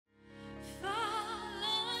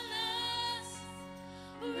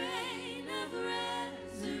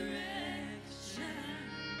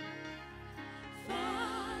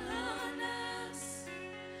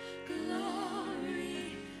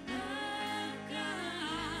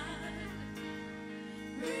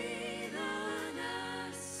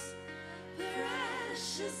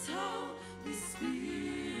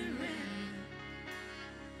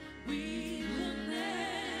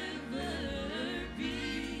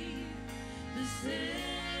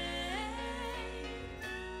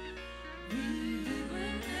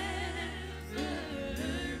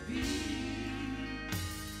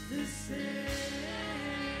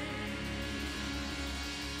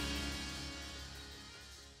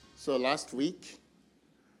So last week,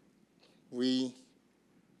 we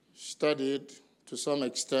studied to some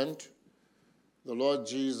extent the Lord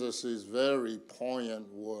Jesus' very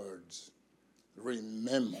poignant words.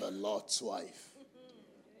 Remember Lot's wife.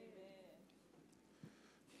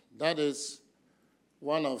 That is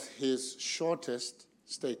one of his shortest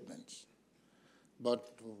statements, but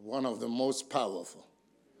one of the most powerful.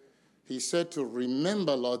 He said to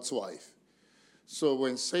remember Lot's wife. So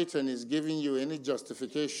when Satan is giving you any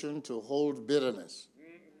justification to hold bitterness,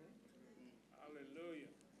 hallelujah.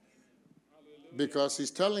 Because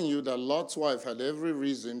he's telling you that Lot's wife had every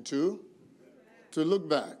reason to look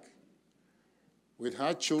back. With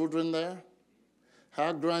her children there,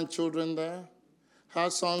 her grandchildren there, her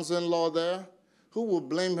sons-in-law there, who will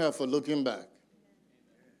blame her for looking back?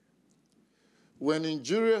 When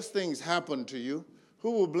injurious things happen to you,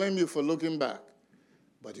 who will blame you for looking back?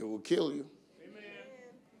 But it will kill you.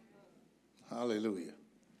 Hallelujah.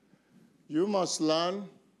 You must learn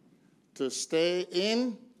to stay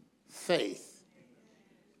in faith.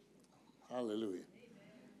 Hallelujah.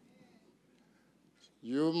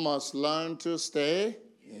 You must learn to stay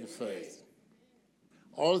in faith.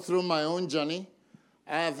 All through my own journey,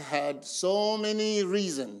 I've had so many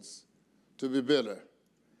reasons to be bitter,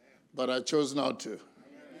 but I chose not to.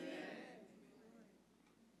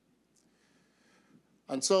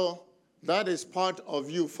 And so, that is part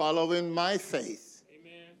of you following my faith.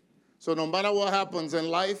 Amen. So no matter what happens in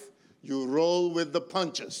life, you roll with the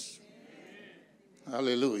punches. Amen.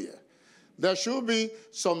 Hallelujah. There should be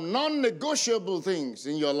some non-negotiable things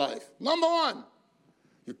in your life. Number one,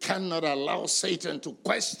 you cannot allow Satan to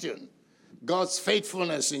question God's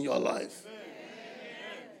faithfulness in your life.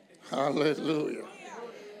 Amen. Hallelujah.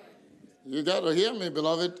 You got to hear me,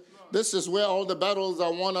 beloved. This is where all the battles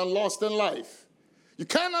are won and lost in life. You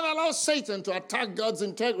cannot allow Satan to attack God's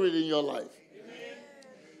integrity in your life.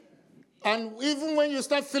 Amen. And even when you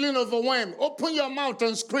start feeling overwhelmed, open your mouth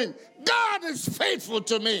and scream, God is faithful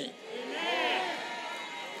to me. Amen.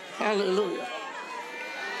 Hallelujah.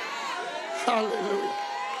 Hallelujah.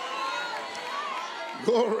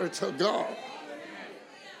 Glory to God.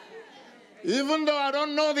 Even though I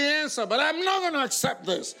don't know the answer, but I'm not going to accept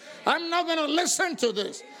this. I'm not going to listen to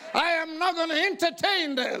this. I am not going to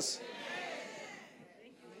entertain this.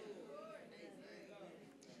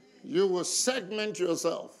 You will segment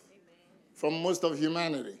yourself from most of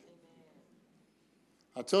humanity.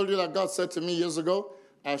 I told you that God said to me years ago,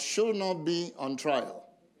 I shall not be on trial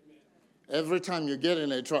every time you get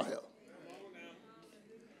in a trial.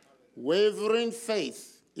 Wavering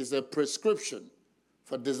faith is a prescription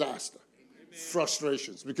for disaster,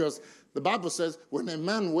 frustrations. Because the Bible says when a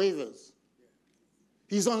man wavers,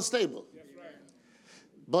 he's unstable.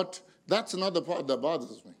 But that's not the part that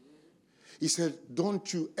bothers me. He said,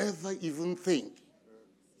 don't you ever even think.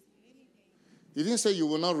 He didn't say you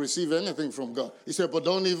will not receive anything from God. He said, but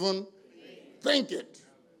don't even think it.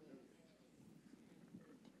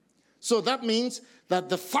 So that means that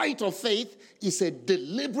the fight of faith is a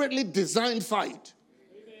deliberately designed fight.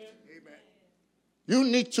 Amen. You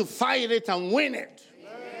need to fight it and win it.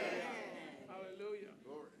 Amen. Hallelujah.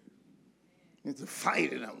 You need to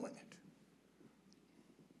fight it and win it.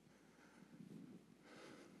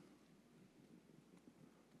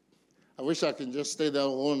 I wish I could just stay there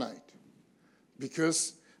all night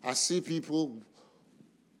because I see people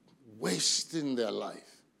wasting their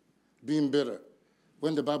life, being bitter,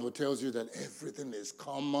 when the Bible tells you that everything is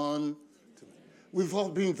common to me. We've all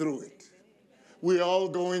been through it. We're all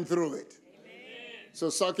going through it.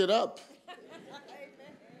 So suck it up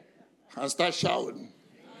and start shouting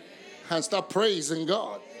and start praising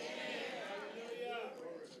God.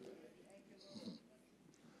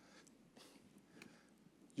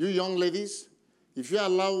 You young ladies, if you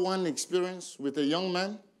allow one experience with a young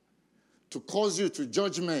man to cause you to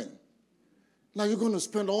judge men, now you're going to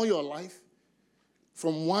spend all your life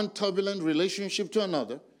from one turbulent relationship to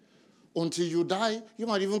another. Until you die, you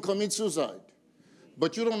might even commit suicide.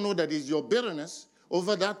 But you don't know that it's your bitterness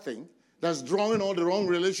over that thing that's drawing all the wrong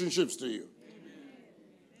relationships to you.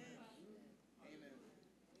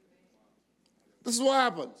 This is what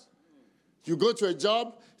happens. You go to a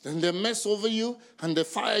job, then they mess over you and they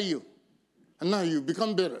fire you. And now you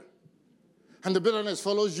become bitter. And the bitterness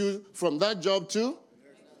follows you from that job to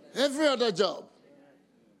every other job.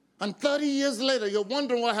 And 30 years later, you're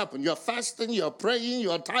wondering what happened. You're fasting, you're praying,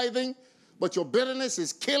 you're tithing, but your bitterness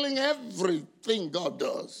is killing everything God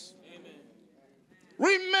does. Amen.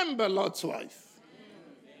 Remember Lot's wife.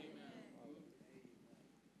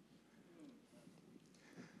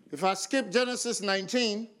 If I skip Genesis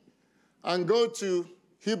 19 and go to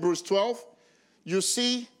Hebrews 12, you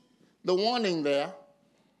see the warning there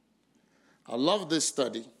I love this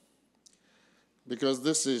study because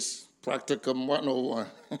this is Practicum 101.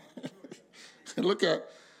 Look at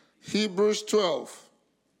Hebrews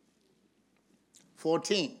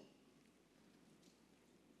 12:14.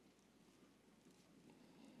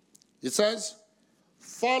 It says,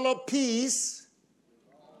 follow peace.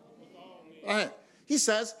 He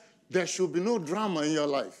says, there should be no drama in your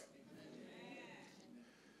life.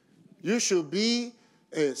 You should be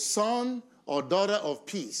a son or daughter of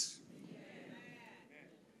peace.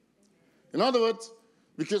 In other words,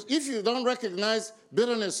 because if you don't recognize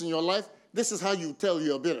bitterness in your life, this is how you tell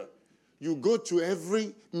you're bitter. You go to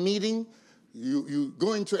every meeting, you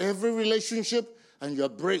go into every relationship, and you're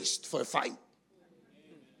braced for a fight.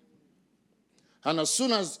 And as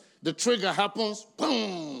soon as the trigger happens,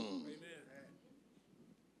 boom.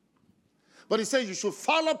 But he says you should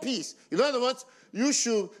follow peace. In other words, you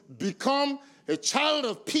should become a child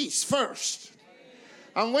of peace first.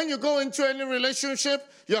 And when you go into any relationship,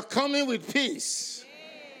 you're coming with peace.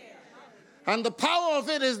 And the power of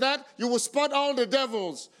it is that you will spot all the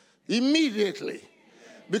devils immediately.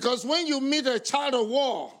 Because when you meet a child of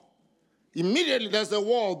war, immediately there's a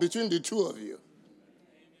wall between the two of you.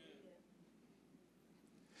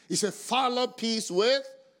 He said, follow peace with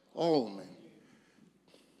all men.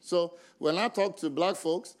 So when I talk to black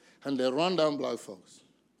folks and they run down black folks,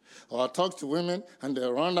 or I talk to women and they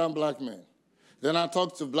run down black men, then I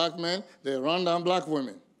talk to black men, they run down black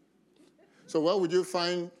women. So where would you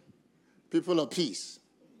find people of peace?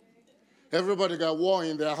 Everybody got war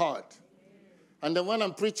in their heart. And then when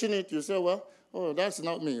I'm preaching it, you say, well, oh, that's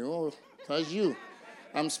not me. Oh, that's you.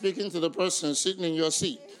 I'm speaking to the person sitting in your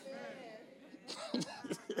seat.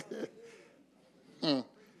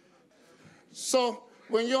 So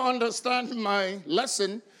when you understand my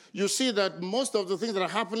lesson, you see that most of the things that are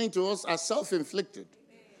happening to us are self-inflicted.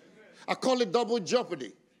 I call it double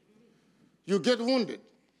jeopardy. You get wounded,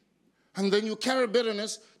 and then you carry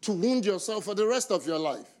bitterness to wound yourself for the rest of your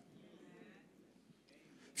life.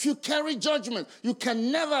 If you carry judgment, you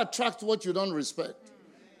can never attract what you don't respect.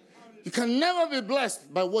 You can never be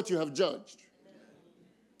blessed by what you have judged.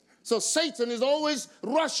 So Satan is always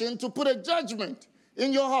rushing to put a judgment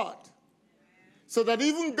in your heart so that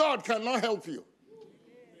even God cannot help you.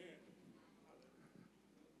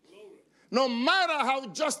 No matter how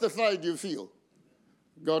justified you feel,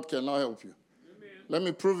 God cannot help you. Let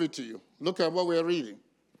me prove it to you. Look at what we're reading.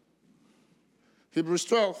 Hebrews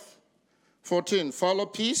 12:14. Follow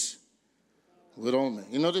peace with all men.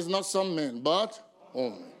 You notice not some men, but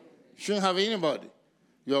all men. You shouldn't have anybody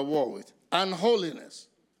you're at war with. And holiness.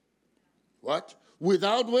 What?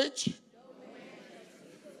 Without which?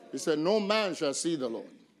 He said, no man shall see the Lord.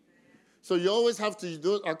 So you always have to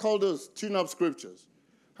do, I call those tune-up scriptures.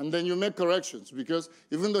 And then you make corrections, because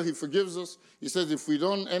even though he forgives us, he says if we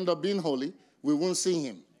don't end up being holy, we won't see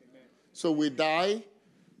him. Amen. So we die.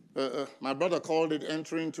 My brother called it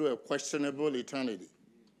entering into a questionable eternity.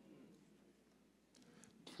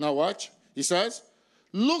 Now watch. He says,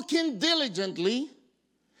 looking diligently,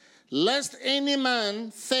 lest any man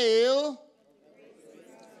fail.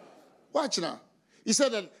 Watch now. He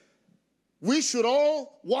said that we should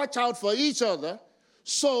all watch out for each other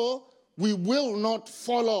so we will not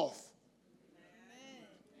fall off.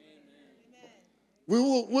 We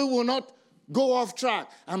will not go off track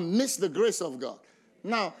and miss the grace of God.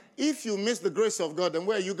 Now, if you miss the grace of God, then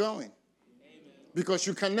where are you going? Because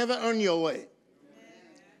you can never earn your way.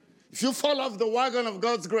 If you fall off the wagon of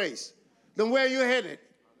God's grace, then where are you headed?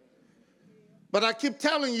 But I keep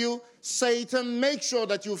telling you, Satan makes sure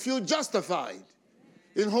that you feel justified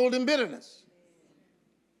in holding bitterness.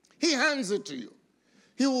 He hands it to you.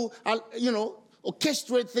 He will,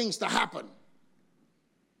 orchestrate things to happen.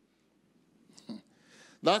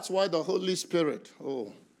 That's why the Holy Spirit,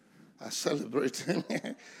 I celebrate him.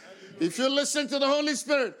 If you listen to the Holy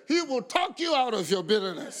Spirit, he will talk you out of your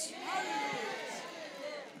bitterness.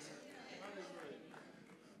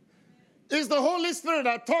 It's the Holy Spirit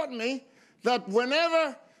that taught me that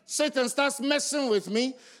whenever Satan starts messing with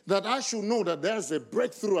me, that I should know that there's a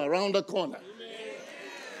breakthrough around the corner.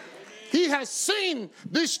 He has seen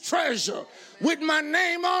this treasure with my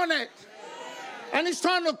name on it. And he's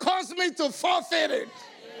trying to cause me to forfeit it.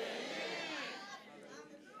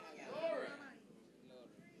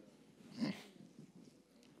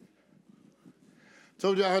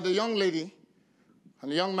 Told you I had a young lady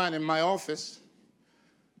and a young man in my office.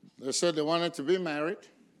 They said they wanted to be married.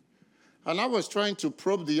 And I was trying to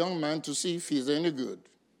probe the young man to see if he's any good.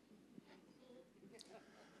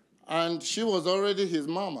 And she was already his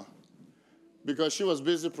mama, because she was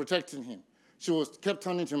busy protecting him. She kept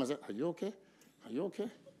turning to him and said, are you okay? Are you okay?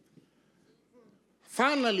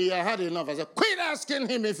 Finally, I had enough. I said, quit asking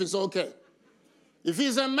him if it's okay. If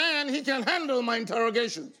he's a man, he can handle my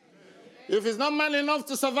interrogations. If he's not man enough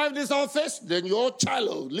to survive this office, then you're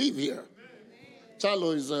Chalo. Leave here.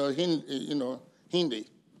 Chalo is Hindi.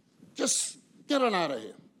 Just get on out of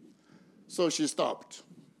here. So she stopped.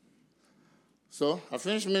 So I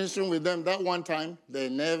finished ministering with them that one time. They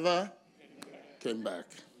never came back.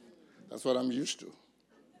 That's what I'm used to.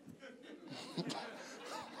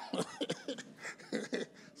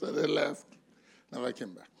 So they left. Never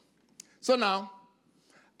came back. So now,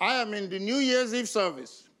 I am in the New Year's Eve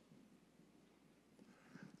service.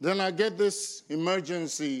 Then I get this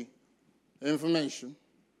emergency information.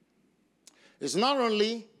 It's not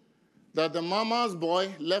only that the mama's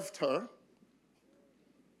boy left her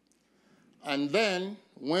and then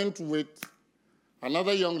went with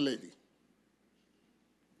another young lady.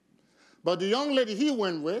 But the young lady he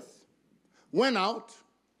went with went out,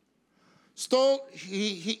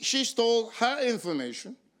 she stole her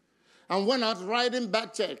information and went out writing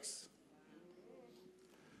bad checks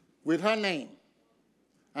with her name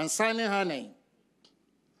and signing her name.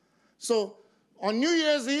 So on New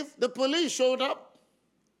Year's Eve, the police showed up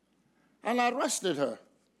and arrested her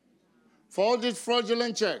for all these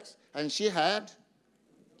fraudulent checks. And she had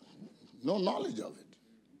no knowledge of it.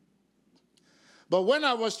 But when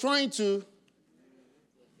I was trying to,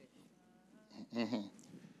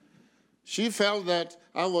 she felt that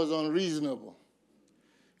I was unreasonable.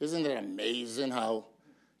 Isn't it amazing how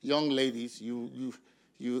young ladies, you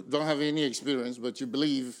don't have any experience, but you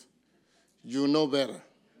believe you know better.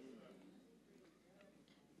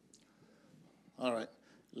 All right,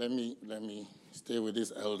 let me stay with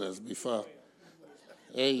these elders before.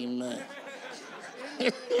 Amen.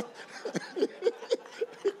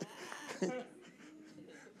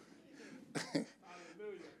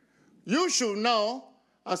 You should know,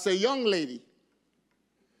 as a young lady,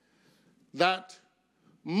 that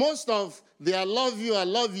most of the I love you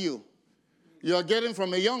are getting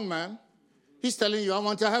from a young man. He's telling you, I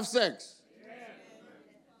want to have sex.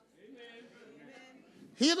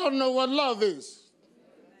 He don't know what love is.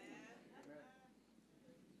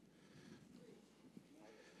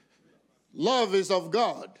 Love is of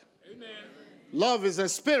God. Amen. Love is a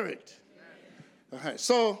spirit. Okay.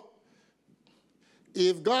 So,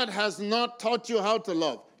 if God has not taught you how to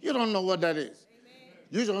love, you don't know what that is. Amen.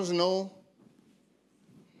 You just know,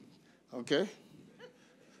 okay,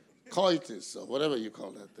 coitus or whatever you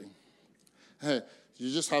call that thing. Hey,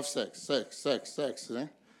 you just have sex. Eh?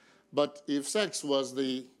 But if sex was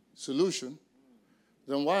the solution,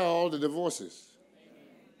 then why are all the divorces?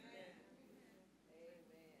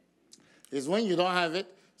 It's when you don't have it,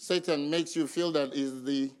 Satan makes you feel that is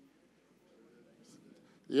the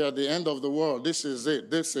end of the world. This is it.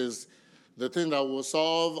 This is the thing that will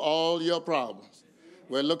solve all your problems.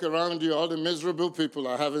 Well, look around you, all the miserable people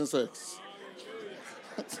are having sex.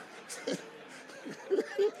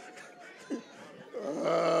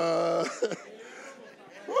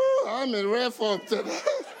 I'm in rare form today.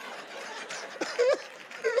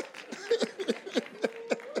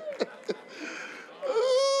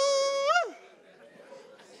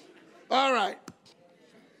 All right.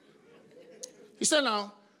 He said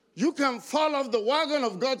now, you can fall off the wagon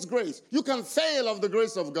of God's grace. You can fail of the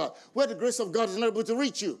grace of God, where the grace of God is not able to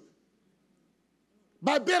reach you.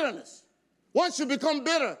 By bitterness. Once you become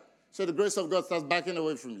bitter, so the grace of God starts backing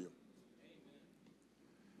away from you.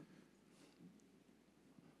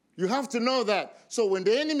 You have to know that. So when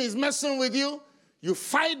the enemy is messing with you, you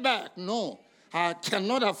fight back. No, I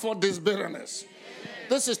cannot afford this bitterness.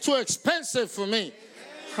 This is too expensive for me.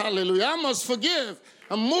 Hallelujah. I must forgive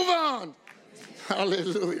and move on.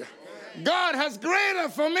 Hallelujah. God has greater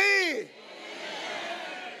for me.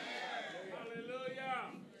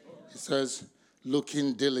 He says,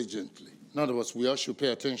 looking diligently. In other words, we all should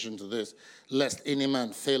pay attention to this. Lest any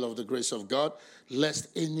man fail of the grace of God, lest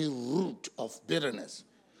any root of bitterness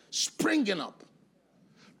springing up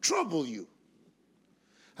trouble you.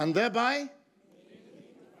 And thereby,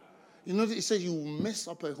 he said you mess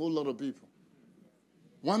up a whole lot of people.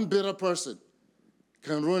 One bitter person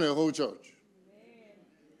can ruin a whole church.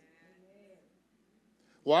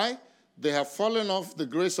 Why? They have fallen off the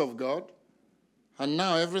grace of God, and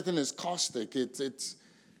now everything is caustic. It's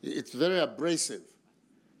very abrasive.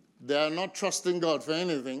 They are not trusting God for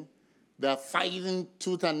anything. They are fighting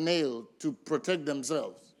tooth and nail to protect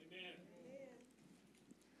themselves. Amen.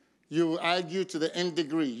 You argue to the nth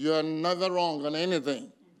degree. You are never wrong on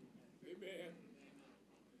anything. Amen.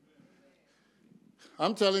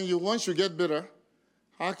 I'm telling you, once you get bitter,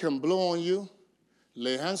 I can blow on you,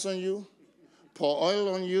 lay hands on you, pour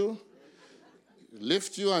oil on you,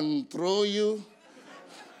 lift you and throw you,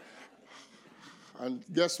 And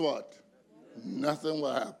guess what? Nothing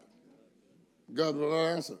will happen. God will not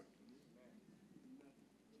answer.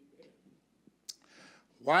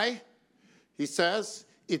 Why? He says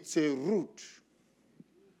it's a root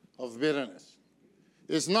of bitterness.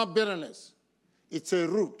 It's not bitterness. It's a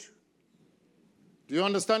root. Do you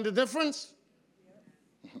understand the difference?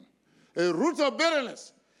 A root of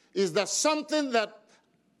bitterness is that something that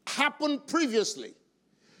happened previously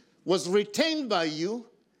was retained by you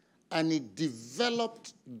and it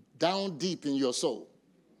developed down deep in your soul.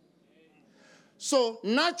 So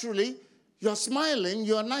naturally, you're smiling,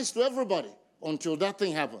 you're nice to everybody until that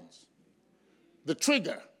thing happens. The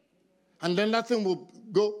trigger. And then that thing will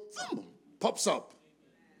go, boom, pops up.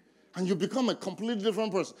 And you become a completely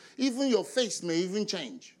different person. Even your face may even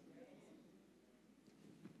change.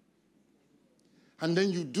 And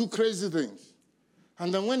then you do crazy things.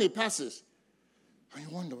 And then when it passes, and you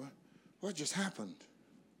wonder, what just happened?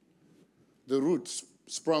 The roots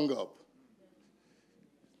sprung up.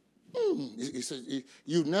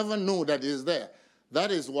 You never know that it's there.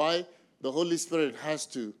 That is why the Holy Spirit has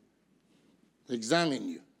to examine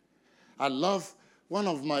you. I love one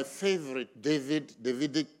of my favorite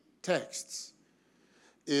Davidic texts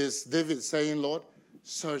is David saying, Lord,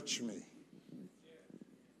 search me.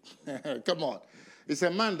 Come on. It's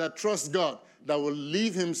a man that trusts God, that will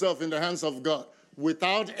leave himself in the hands of God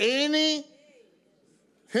without any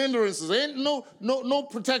hindrances, no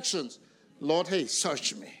protections. Lord, hey,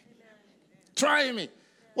 search me. Try me.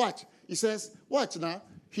 Watch. He says, watch now.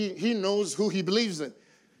 He knows who he believes in.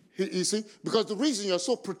 You see, because the reason you're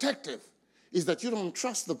so protective is that you don't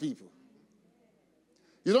trust the people.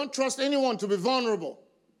 You don't trust anyone to be vulnerable.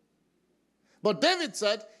 But David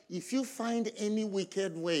said, if you find any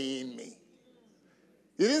wicked way in me.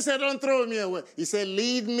 He didn't say, don't throw me away. He said,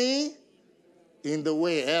 lead me in the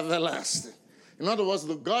way everlasting. In other words,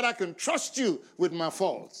 look, God, I can trust you with my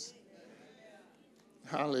faults.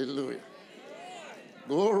 Hallelujah.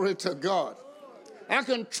 Glory to God. I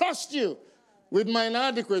can trust you with my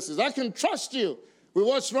inadequacies. I can trust you with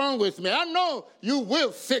what's wrong with me. I know you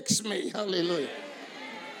will fix me. Hallelujah.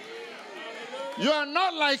 You are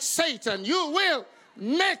not like Satan. You will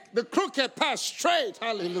make the crooked path straight.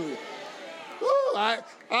 Hallelujah. Ooh,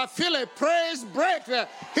 I feel a praise break there.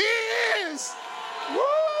 He is.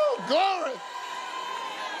 Woo, glory.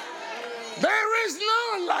 There is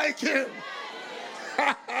none like him.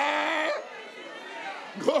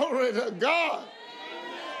 Glory to God.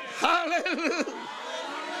 Hallelujah.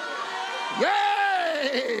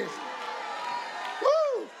 Yay.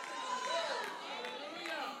 Woo.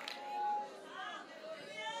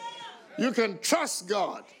 You can trust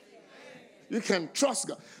God. You can trust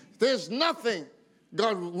God. There's nothing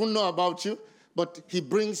God will know about you, but he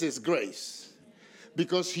brings his grace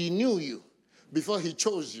because he knew you before he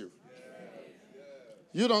chose you.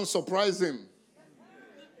 You don't surprise him.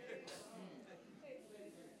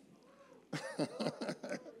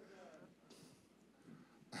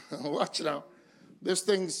 Watch now. These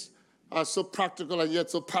things are so practical and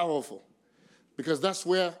yet so powerful because that's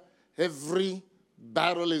where every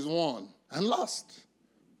battle is won and lost.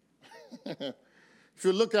 If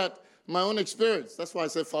you look at my own experience, that's why I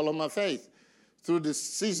say follow my faith through the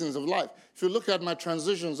seasons of life. If you look at my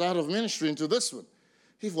transitions out of ministry into this one,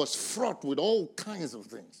 it was fraught with all kinds of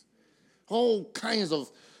things. All kinds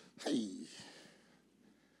of, hey.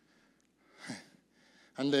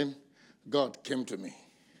 And then God came to me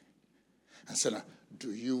and said,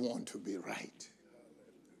 do you want to be right?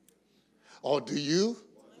 Or do you?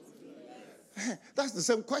 That's the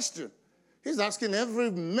same question. He's asking every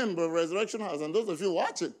member of Resurrection House, and those of you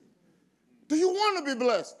watching, do you want to be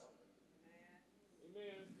blessed?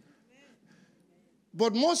 Amen.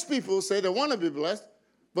 But most people say they want to be blessed,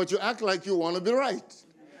 but you act like you want to be right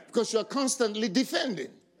because you're constantly defending,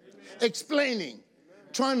 explaining,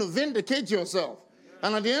 trying to vindicate yourself.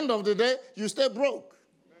 And at the end of the day, you stay broke.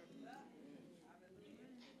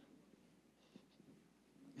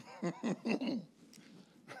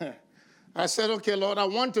 I said, okay, Lord, I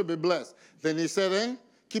want to be blessed. Then he said, then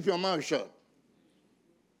keep your mouth shut.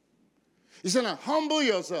 He said, now humble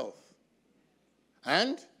yourself.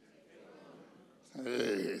 And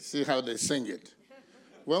see how they sing it.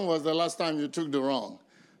 When was the last time you took the wrong?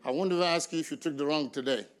 I won't even ask you if you took the wrong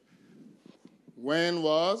today. When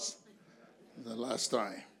was the last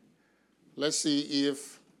time? Let's see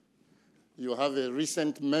if you have a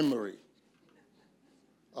recent memory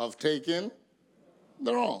of taking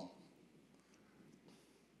the wrong.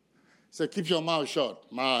 So keep your mouth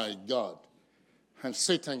shut. My God. And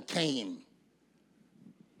Satan came.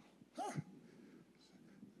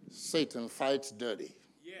 Satan fights dirty.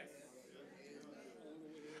 Yes.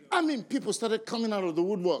 I mean, people started coming out of the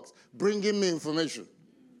woodworks, bringing me information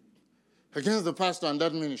against the pastor and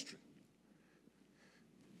that ministry.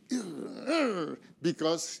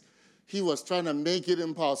 Because he was trying to make it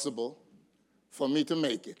impossible for me to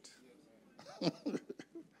make it.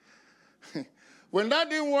 When that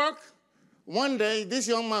didn't work, one day this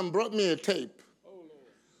young man brought me a tape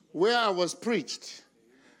where I was preached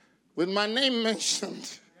with my name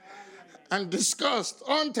mentioned and discussed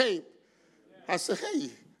on tape. I said, hey,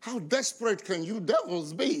 how desperate can you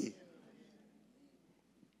devils be?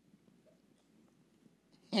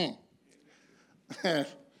 And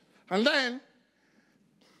then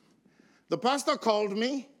the pastor called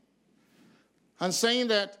me and saying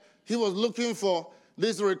that he was looking for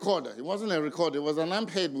this recorder. It wasn't a recorder. It was an amp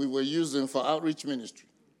head we were using for outreach ministry.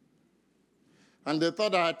 And they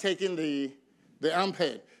thought I had taken the amp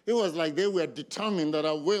head. It was like they were determined that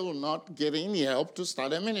I will not get any help to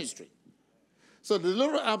start a ministry. So the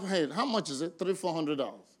little amp head, how much is it?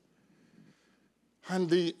 $300-400. And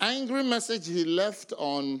the angry message he left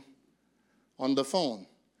on the phone.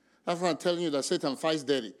 That's what I'm telling you, that Satan fights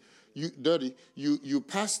dirty. You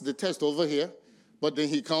pass the test over here, but then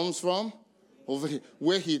he comes from over here,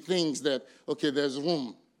 where he thinks that, okay, there's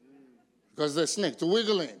room. Because there's snake to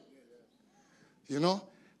wiggle in. You know?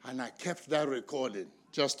 And I kept that recorded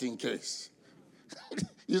just in case.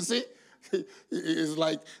 You see? It's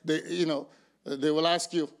like, they will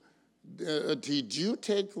ask you, did you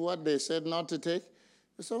take what they said not to take?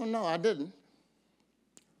 I said, oh, no, I didn't.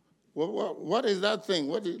 What is that thing?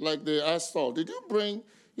 Like they asked Saul, did you bring?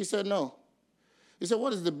 He said, no. He said,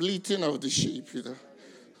 what is the bleating of the sheep?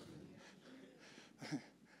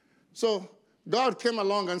 So God came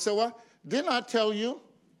along and said, what? Didn't I tell you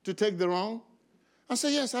to take the wrong? I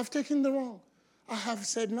said, yes, I've taken the wrong. I have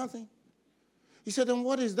said nothing. He said, then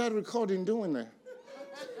what is that recording doing there?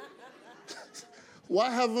 Why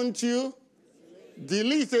haven't you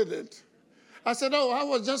deleted it? I said, oh, I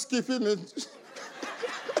was just keeping it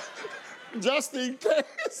just in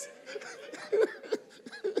case.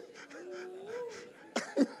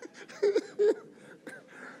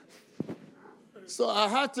 So I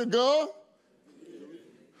had to go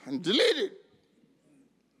and delete it.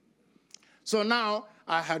 So now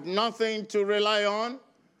I had nothing to rely on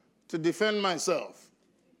to defend myself.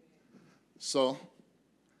 So,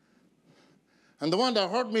 and the one that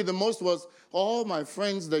hurt me the most was all my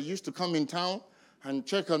friends that used to come in town and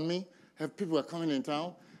check on me. People were coming in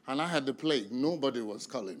town, and I had the plague. Nobody was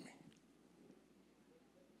calling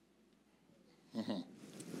me.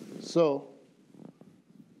 So,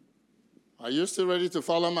 are you still ready to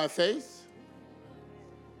follow my faith?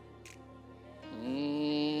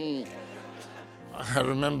 I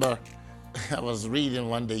remember I was reading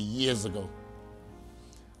one day years ago,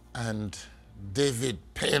 and David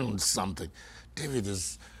penned something. David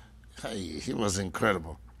he was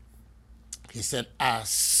incredible. He said, I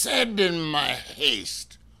said in my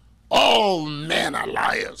haste, all men are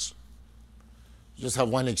liars. You just have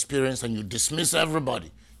one experience and you dismiss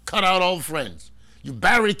everybody. Cut out all friends. You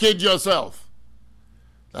barricade yourself.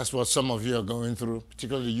 That's what some of you are going through,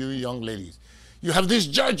 particularly you young ladies. You have these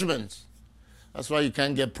judgments. That's why you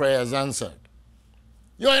can't get prayers answered.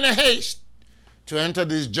 You're in a haste to enter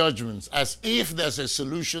these judgments as if there's a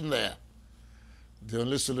solution there. The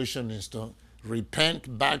only solution is to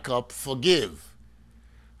repent, back up, forgive,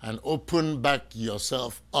 and open back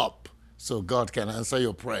yourself up so God can answer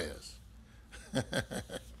your prayers.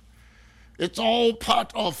 It's all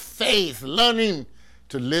part of faith, learning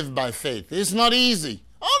to live by faith. It's not easy.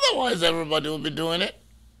 Otherwise, everybody will be doing it.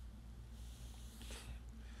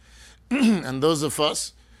 And those of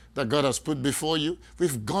us that God has put before you,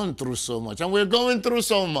 we've gone through so much, and we're going through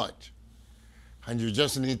so much. And you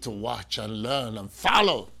just need to watch and learn and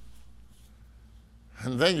follow.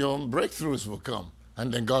 And then your own breakthroughs will come.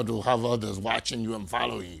 And then God will have others watching you and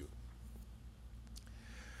following you.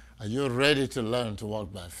 Are you ready to learn to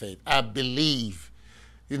walk by faith? I believe.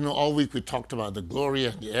 All week we talked about the glory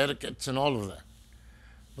and the etiquettes and all of that.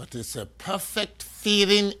 But it's a perfect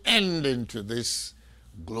fitting ending to this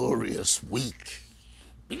glorious week.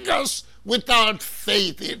 Because without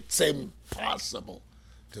faith, it's impossible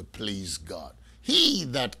to please God. He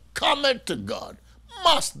that cometh to God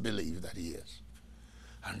must believe that he is,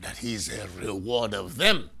 and that he is a reward of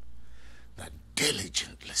them that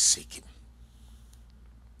diligently seek him.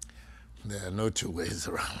 There are no two ways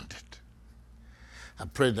around it. I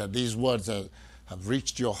pray that these words have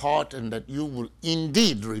reached your heart and that you will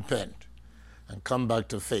indeed repent and come back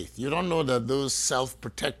to faith. You don't know that those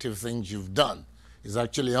self-protective things you've done is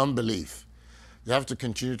actually unbelief. You have to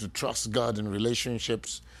continue to trust God in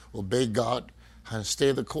relationships, obey God, and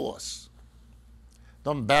stay the course.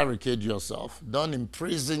 Don't barricade yourself. Don't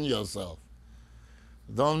imprison yourself.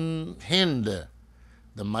 Don't hinder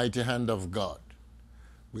the mighty hand of God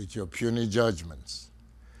with your puny judgments.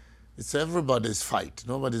 It's everybody's fight.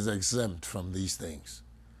 Nobody's exempt from these things.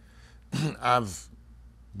 I've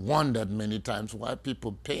wondered many times why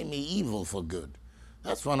people pay me evil for good.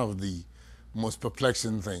 That's one of the most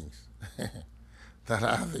perplexing things that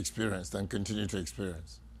I have experienced and continue to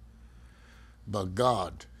experience. But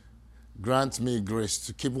God grants me grace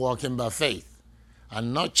to keep walking by faith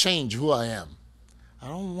and not change who I am. I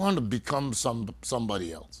don't want to become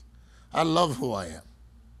somebody else. I love who I am.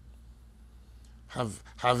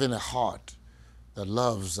 Having a heart that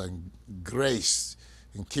loves and grace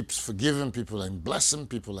and keeps forgiving people and blessing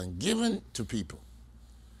people and giving to people.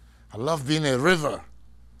 I love being a river,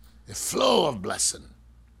 a flow of blessing.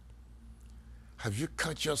 Have you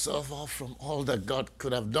cut yourself off from all that God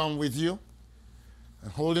could have done with you?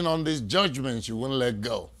 And holding on these judgments you wouldn't let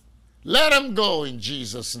go. Let them go in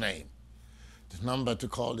Jesus' name. The number to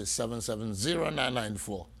call is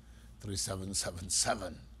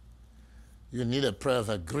 770-994-3777. You need a prayer of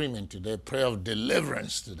agreement today, a prayer of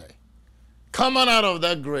deliverance today. Come on out of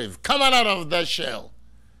that grave. Come on out of that shell.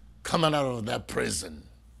 Come on out of that prison.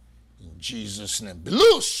 In Jesus' name. Be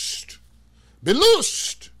loosed. Be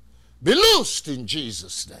loosed. Be loosed in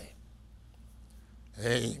Jesus' name.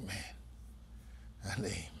 Amen. And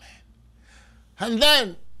amen. And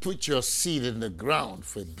then put your seed in the ground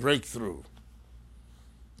for breakthrough.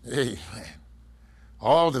 Amen.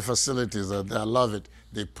 All the facilities are there. I love it.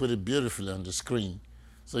 They put it beautifully on the screen.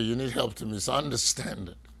 So you need help to misunderstand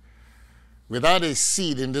it. Without a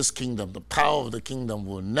seed in this kingdom, the power of the kingdom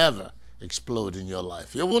will never explode in your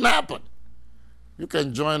life. It won't happen. You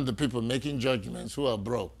can join the people making judgments who are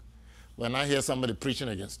broke. When I hear somebody preaching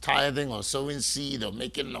against tithing or sowing seed or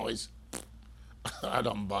making noise, I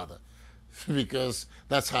don't bother, because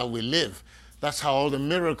that's how we live. That's how all the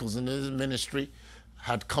miracles in this ministry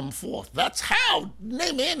had come forth. That's how.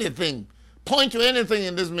 Name anything. Point to anything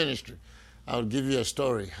in this ministry. I'll give you a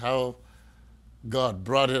story how God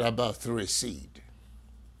brought it about through a seed.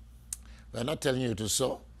 We're not telling you to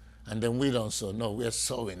sow, and then we don't sow. No, we're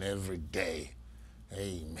sowing every day.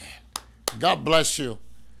 Amen. God bless you.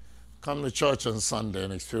 Come to church on Sunday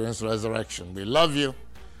and experience resurrection. We love you.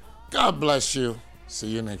 God bless you. See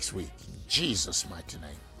you next week. In Jesus' mighty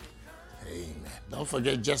name. Amen. Don't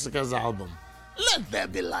forget Jessica's album, Let There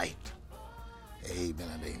Be Light. Amen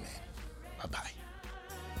and amen. Bye-bye.